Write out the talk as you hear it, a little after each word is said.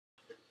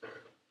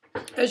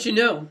As you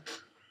know,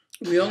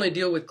 we only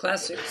deal with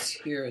classics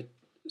here at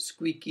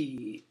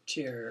Squeaky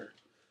Chair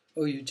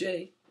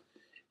OUJ.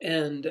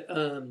 And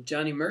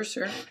Johnny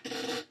Mercer,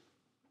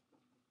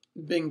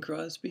 Bing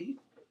Crosby.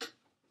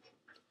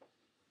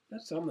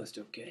 That's almost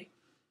okay.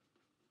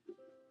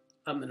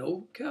 I'm an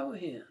old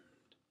cowhand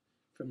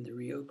from the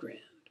Rio Grande.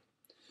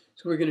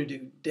 So we're going to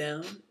do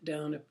down,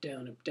 down, up,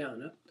 down, up,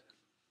 down, up.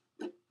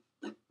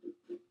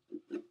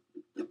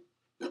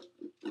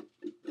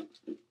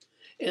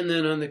 And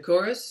then on the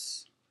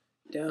chorus,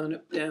 down,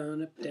 up,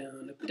 down, up,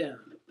 down, up,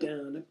 down, up,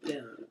 down, up,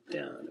 down, up,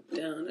 down, up,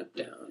 down, up,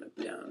 down, up,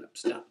 down, up,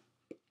 stop.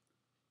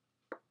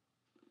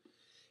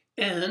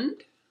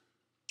 And,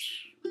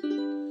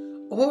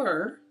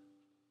 or,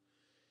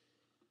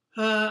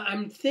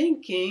 I'm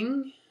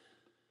thinking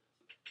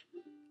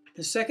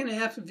the second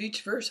half of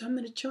each verse I'm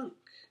going to chunk.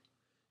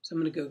 So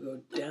I'm going to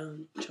go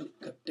down, chunk,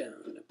 up,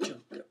 down, up,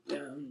 chunk, up,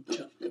 down,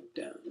 chunk, up,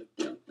 down, up,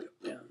 chunk,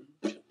 up, down,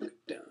 chunk, up,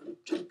 down,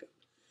 chunk, up.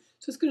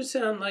 So it's going to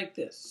sound like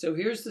this. So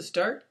here's the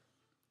start.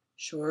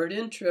 Short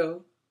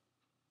intro.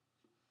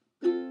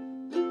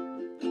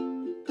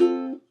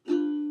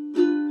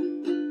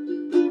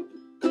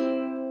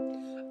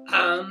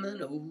 I'm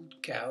an old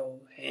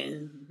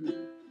cowhand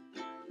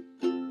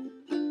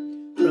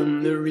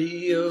from the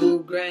Rio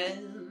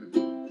Grande,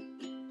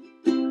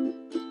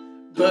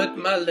 but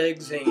my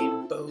legs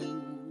ain't bowed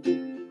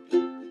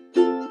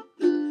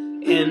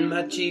and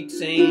my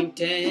cheeks ain't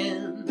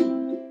tan.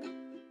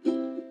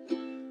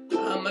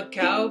 I'm a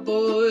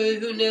cowboy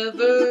who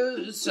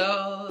never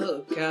saw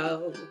a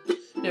cow,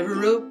 never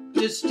roped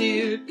a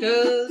steer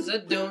 'cause I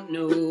don't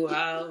know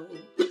how.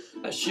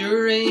 I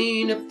sure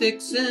ain't a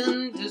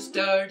fixin' to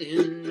start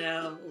in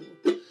now.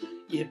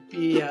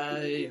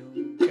 Yippee-i-oh-ki.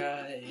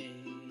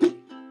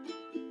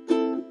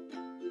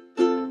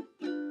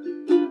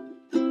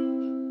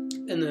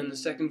 And then the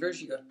second verse,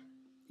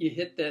 you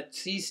hit that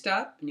C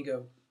stop and you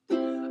go,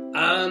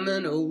 I'm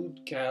an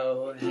old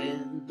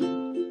cowhand.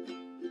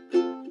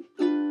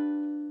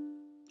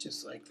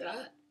 Just like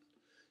that.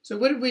 So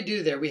what did we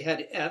do there? We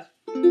had F,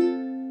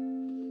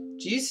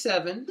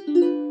 G7,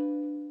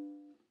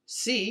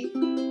 C,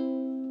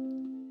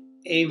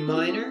 A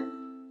minor,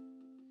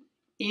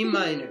 E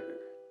minor.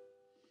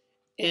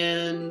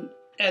 And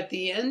at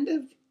the end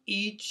of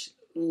each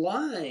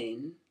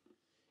line,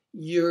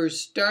 you're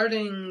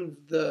starting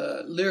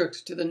the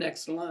lyrics to the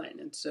next line.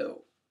 And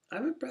so I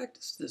haven't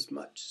practiced this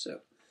much,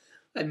 so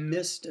I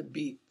missed a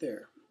beat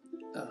there.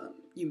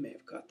 You may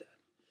have caught that.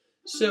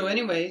 So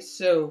anyway,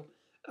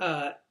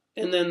 and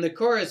then the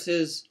chorus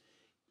is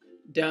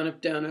down, up,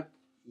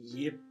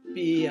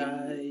 yippee-i-yi-ki-yo.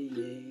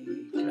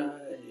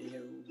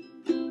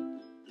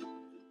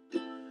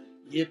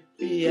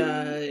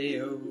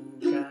 Yippee-i-o-ki-yo.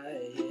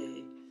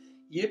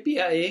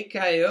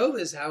 Yippee-i-ki-yo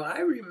is how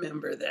I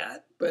remember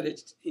that, but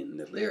it's in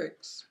the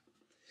lyrics,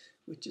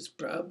 which is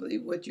probably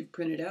what you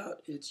printed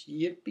out. It's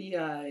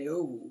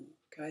yippee-i-o-ki-yo.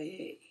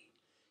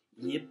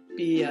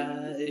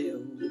 Yippee-i-o-ki-yo.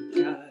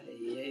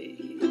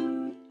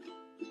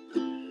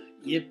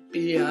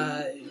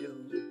 Yippee-i-o-ki-yo.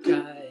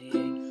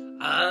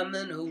 I'm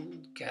an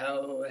old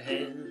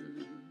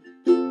cowhand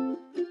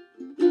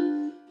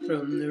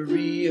from the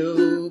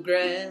Rio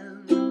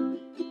Grande,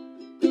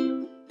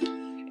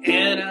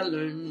 and I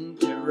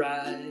learned to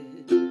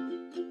ride,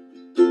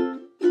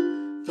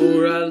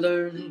 for I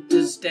learned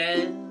to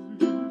stand,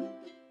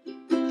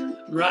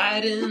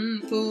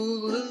 riding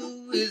fool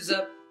who is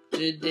up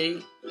to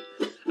date.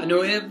 I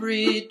know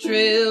every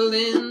trail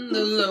in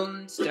the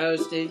Lone Star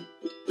State,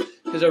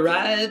 'cause I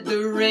ride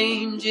the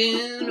range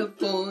in a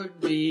Ford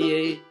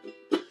V8.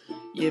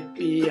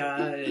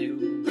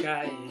 Yippee-i-o-ki-yo.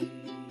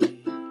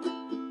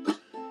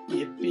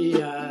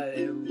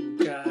 Yippee-i-o-ki-yo.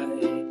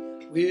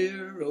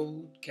 We're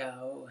old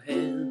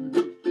cowhands.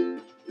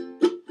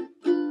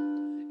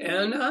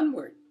 And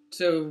onward.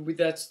 So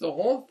that's the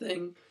whole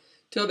thing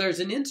till there's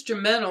an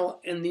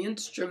instrumental, and the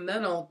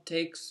instrumental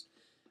takes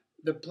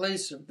the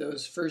place of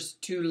those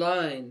first two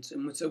lines.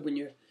 And so when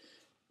you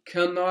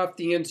come off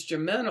the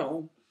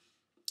instrumental,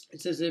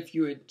 it's as if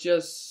you had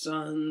just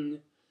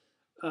sung,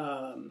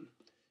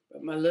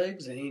 but my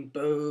legs ain't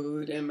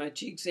bowed and my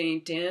cheeks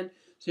ain't tan.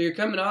 So you're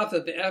coming off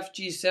of F,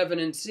 G7,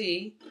 and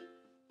C.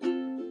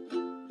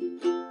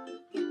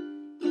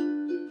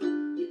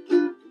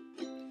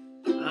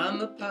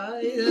 I'm a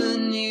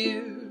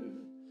pioneer.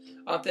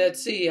 Off that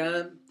C,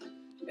 and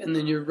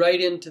then you're right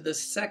into the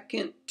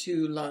second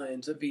two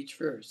lines of each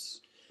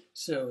verse.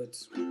 So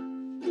it's...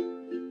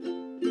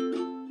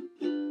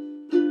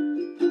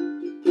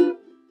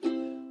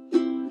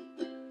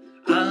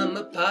 I'm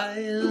a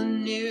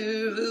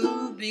pioneer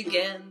who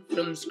began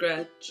from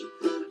scratch.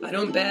 I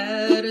don't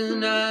bat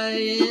an eye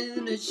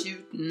in a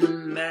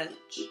shooting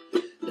match.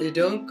 They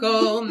don't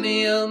call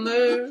me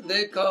Elmer,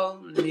 they call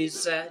me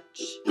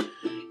Satch.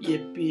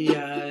 Yippee-i-o-ki.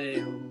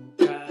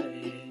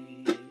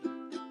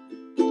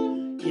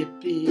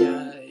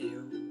 Yippee-i-o-ki.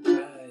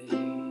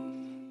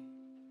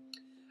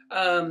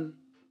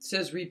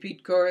 Says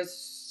repeat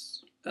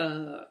chorus,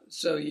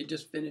 so you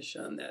just finish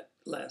on that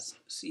last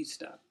C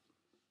stop.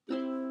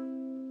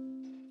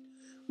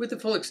 with the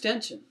full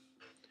extension.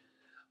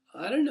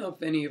 I don't know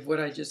if any of what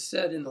I just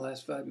said in the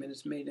last 5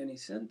 minutes made any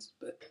sense,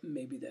 but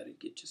maybe that'd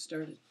get you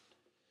started.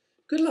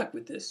 Good luck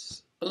with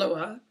this.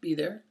 Aloha, be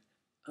there.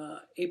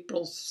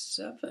 April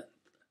 7th.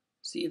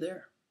 See you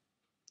there.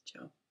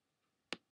 Ciao.